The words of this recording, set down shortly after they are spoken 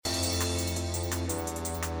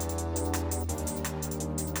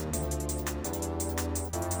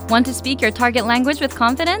Want to speak your target language with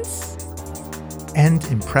confidence? And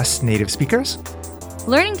impress native speakers?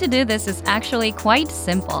 Learning to do this is actually quite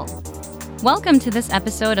simple. Welcome to this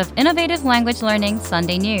episode of Innovative Language Learning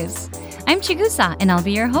Sunday News. I'm Chigusa, and I'll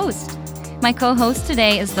be your host. My co-host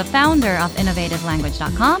today is the founder of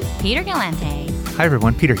InnovativeLanguage.com, Peter Galante. Hi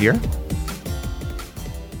everyone, Peter here.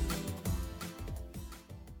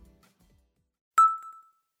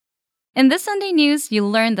 In this Sunday News,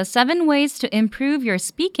 you'll learn the 7 ways to improve your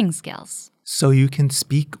speaking skills. So you can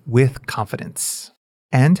speak with confidence.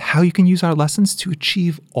 And how you can use our lessons to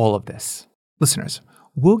achieve all of this. Listeners,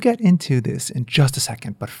 we'll get into this in just a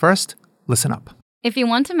second, but first, listen up. If you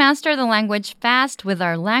want to master the language fast with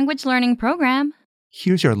our language learning program,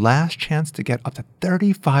 here's your last chance to get up to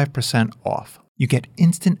 35% off. You get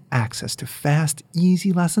instant access to fast,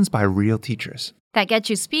 easy lessons by real teachers. that gets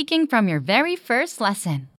you speaking from your very first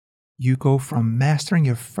lesson. You go from mastering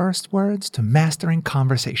your first words to mastering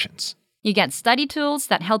conversations. You get study tools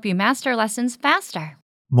that help you master lessons faster.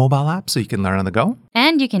 Mobile apps so you can learn on the go.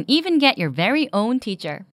 And you can even get your very own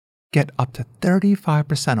teacher. Get up to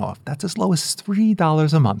 35% off. That's as low as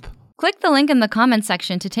 $3 a month. Click the link in the comments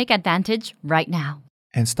section to take advantage right now.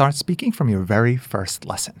 And start speaking from your very first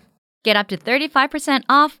lesson. Get up to 35%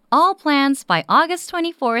 off all plans by August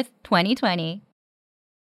 24th, 2020.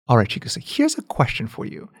 All right, Chigusa, here's a question for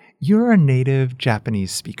you. You're a native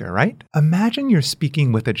Japanese speaker, right? Imagine you're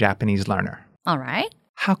speaking with a Japanese learner. All right.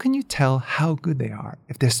 How can you tell how good they are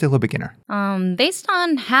if they're still a beginner? Based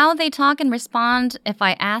on how they talk and respond if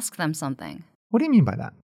I ask them something. What do you mean by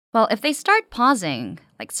that? Well, if they start pausing,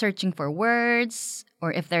 like searching for words,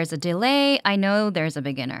 or if there's a delay, I know there's a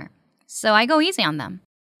beginner. So I go easy on them.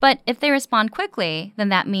 But if they respond quickly, then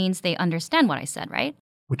that means they understand what I said, right?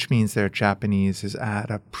 Which means their Japanese is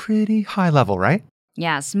at a pretty high level, right?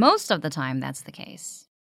 Yes, most of the time that's the case.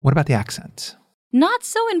 What about the accent? Not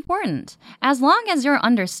so important. As long as you're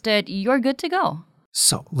understood, you're good to go.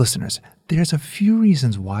 So, listeners, there's a few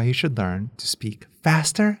reasons why you should learn to speak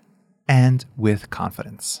faster and with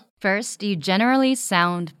confidence. First, you generally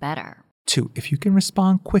sound better. 2, if you can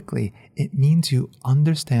respond quickly, it means you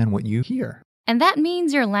understand what you hear. And that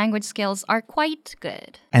means your language skills are quite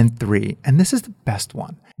good. And 3, and this is the best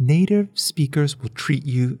one, native speakers will treat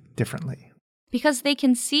you differently. Because they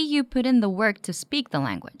can see you put in the work to speak the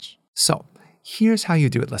language. So, here's how you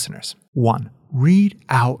do it, listeners. 1, read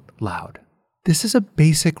out loud. This is a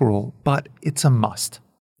basic rule, but it's a must.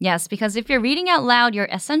 Yes, because if you're reading out loud, you're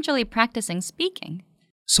essentially practicing speaking.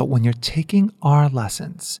 So when you're taking our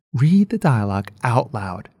lessons, read the dialogue out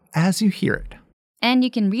loud as you hear it. And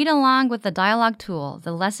you can read along with the dialogue tool,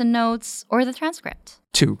 the lesson notes, or the transcript.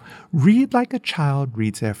 2, read like a child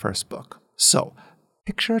reads their first book. So,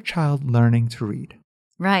 picture a child learning to read.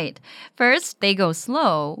 Right. First, they go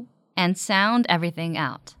slow and sound everything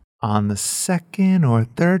out. On the second or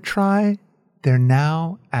third try, they're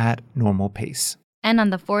now at normal pace. And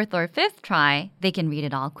on the 4th or 5th try, they can read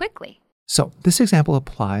it all quickly. So, this example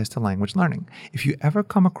applies to language learning. If you ever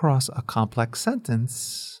come across a complex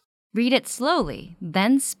sentence, read it slowly,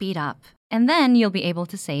 then speed up, and then you'll be able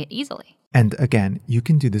to say it easily. And again, you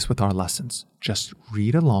can do this with our lessons. Just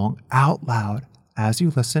read along out loud as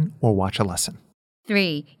you listen or watch a lesson.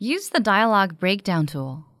 3, use the dialogue breakdown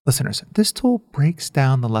tool. Listeners, this tool breaks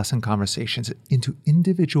down the lesson conversations into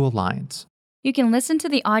individual lines. You can listen to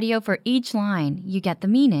the audio for each line. You get the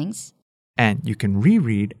meanings. And you can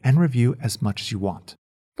reread and review as much as you want.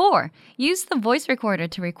 4, use the voice recorder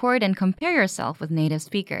to record and compare yourself with native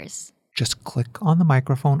speakers. Just click on the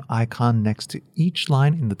microphone icon next to each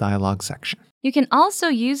line in the dialogue section. You can also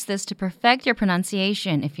use this to perfect your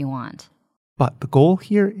pronunciation if you want. But the goal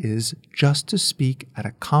here is just to speak at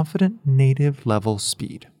a confident native level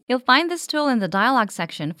speed. You'll find this tool in the dialogue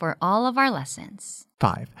section for all of our lessons.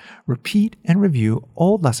 5, repeat and review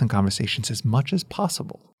old lesson conversations as much as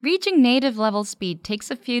possible. Reaching native level speed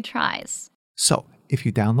takes a few tries. So, if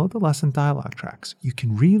you download the lesson dialogue tracks, you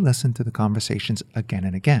can re-listen to the conversations again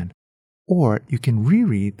and again. Or you can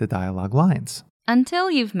reread the dialogue lines.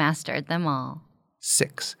 Until you've mastered them all.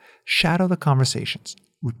 6, shadow the conversations.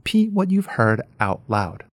 Repeat what you've heard out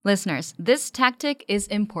loud. Listeners, this tactic is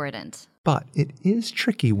important. But it is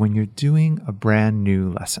tricky when you're doing a brand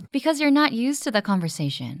new lesson. Because you're not used to the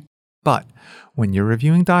conversation. But when you're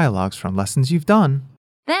reviewing dialogues from lessons you've done,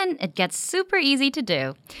 then it gets super easy to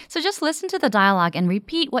do. So just listen to the dialogue and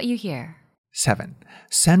repeat what you hear. 7,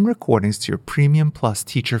 send recordings to your Premium Plus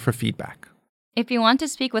teacher for feedback. If you want to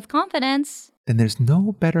speak with confidence, then there's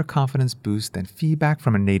no better confidence boost than feedback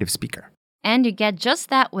from a native speaker. And you get just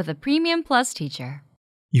that with a Premium Plus teacher.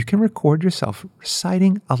 You can record yourself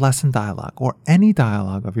reciting a lesson dialogue or any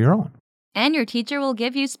dialogue of your own. And your teacher will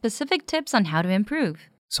give you specific tips on how to improve.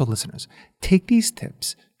 So listeners, take these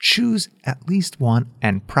tips, choose at least one,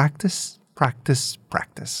 and practice, practice,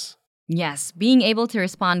 practice. Yes, being able to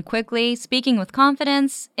respond quickly, speaking with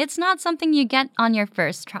confidence, it's not something you get on your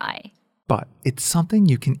first try. But it's something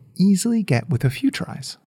you can easily get with a few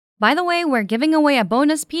tries. By the way, we're giving away a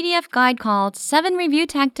bonus PDF guide called 7 Review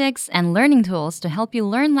Tactics and Learning Tools to help you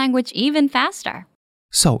learn language even faster.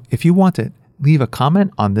 So if you want it, leave a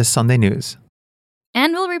comment on this Sunday news.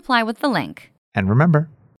 And we'll reply with the link. And remember,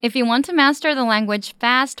 if you want to master the language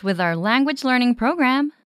fast with our language learning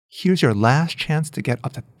program, here's your last chance to get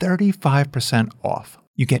up to 35% off.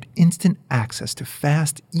 You get instant access to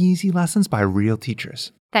fast, easy lessons by real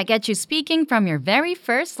teachers that get you speaking from your very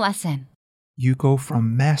first lesson. You go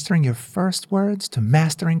from mastering your first words to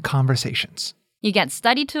mastering conversations. You get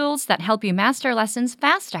study tools that help you master lessons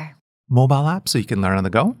faster. Mobile apps so you can learn on the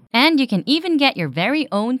go. And you can even get your very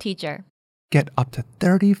own teacher. Get up to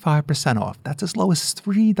 35% off. That's as low as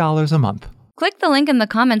 $3 a month. Click the link in the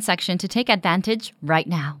comment section to take advantage right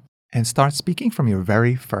now. And start speaking from your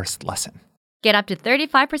very first lesson. Get up to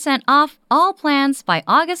 35% off all plans by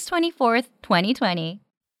August 24th, 2020.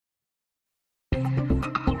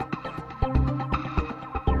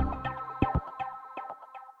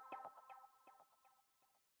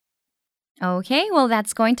 Okay, well,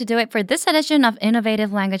 that's going to do it for this edition of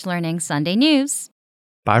Innovative Language Learning Sunday News.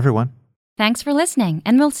 Bye, everyone. Thanks for listening,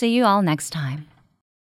 and we'll see you all next time.